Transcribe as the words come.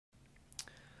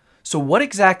So what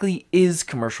exactly is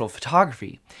commercial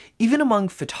photography? Even among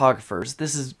photographers,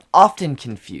 this is often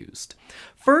confused.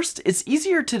 First, it's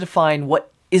easier to define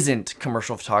what isn't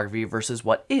commercial photography versus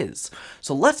what is.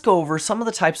 So let's go over some of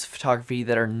the types of photography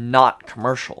that are not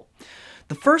commercial.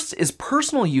 The first is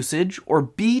personal usage or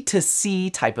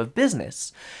B2C type of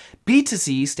business.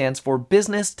 B2C stands for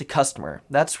business to customer.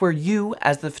 That's where you,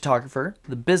 as the photographer,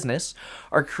 the business,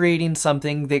 are creating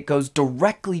something that goes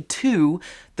directly to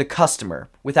the customer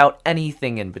without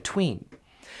anything in between.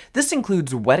 This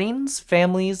includes weddings,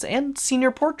 families, and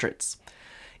senior portraits.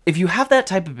 If you have that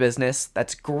type of business,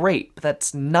 that's great, but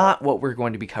that's not what we're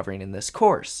going to be covering in this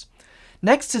course.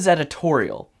 Next is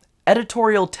editorial.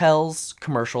 Editorial tells,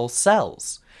 commercial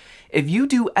sells. If you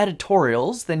do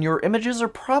editorials, then your images are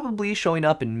probably showing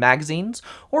up in magazines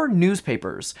or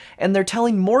newspapers, and they're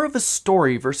telling more of a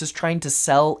story versus trying to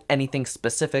sell anything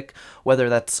specific, whether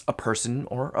that's a person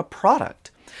or a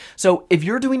product. So if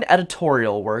you're doing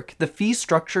editorial work, the fee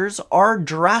structures are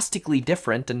drastically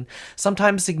different and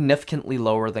sometimes significantly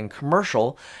lower than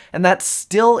commercial, and that's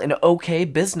still an okay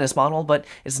business model, but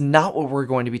it's not what we're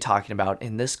going to be talking about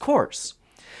in this course.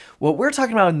 What we're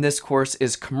talking about in this course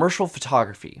is commercial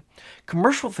photography.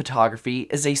 Commercial photography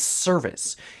is a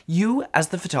service. You, as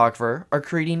the photographer, are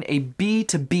creating a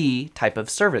B2B type of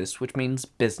service, which means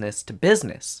business to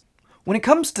business. When it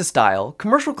comes to style,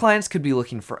 commercial clients could be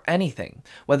looking for anything,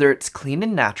 whether it's clean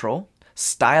and natural,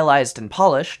 stylized and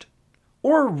polished,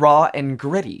 or raw and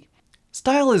gritty.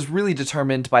 Style is really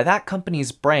determined by that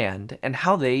company's brand and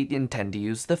how they intend to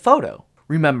use the photo.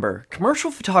 Remember, commercial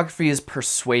photography is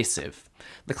persuasive.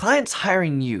 The client's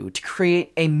hiring you to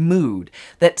create a mood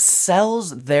that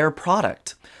sells their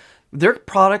product. Their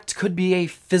product could be a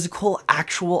physical,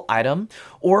 actual item,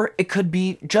 or it could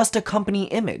be just a company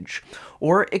image,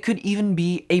 or it could even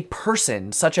be a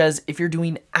person, such as if you're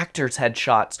doing actors'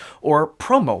 headshots or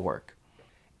promo work.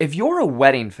 If you're a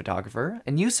wedding photographer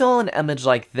and you sell an image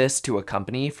like this to a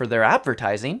company for their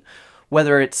advertising,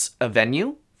 whether it's a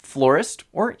venue, florist,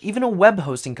 or even a web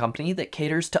hosting company that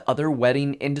caters to other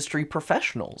wedding industry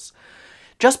professionals.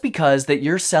 Just because that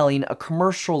you're selling a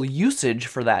commercial usage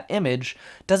for that image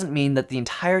doesn't mean that the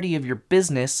entirety of your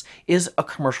business is a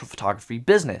commercial photography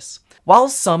business. While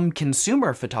some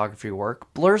consumer photography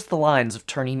work blurs the lines of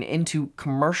turning into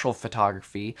commercial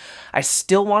photography, I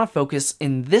still want to focus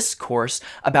in this course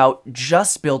about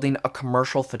just building a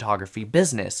commercial photography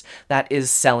business that is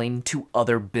selling to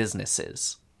other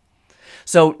businesses.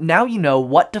 So now you know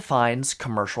what defines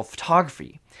commercial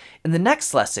photography. In the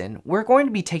next lesson, we're going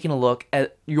to be taking a look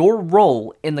at your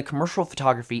role in the commercial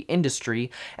photography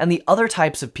industry and the other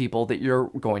types of people that you're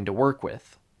going to work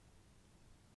with.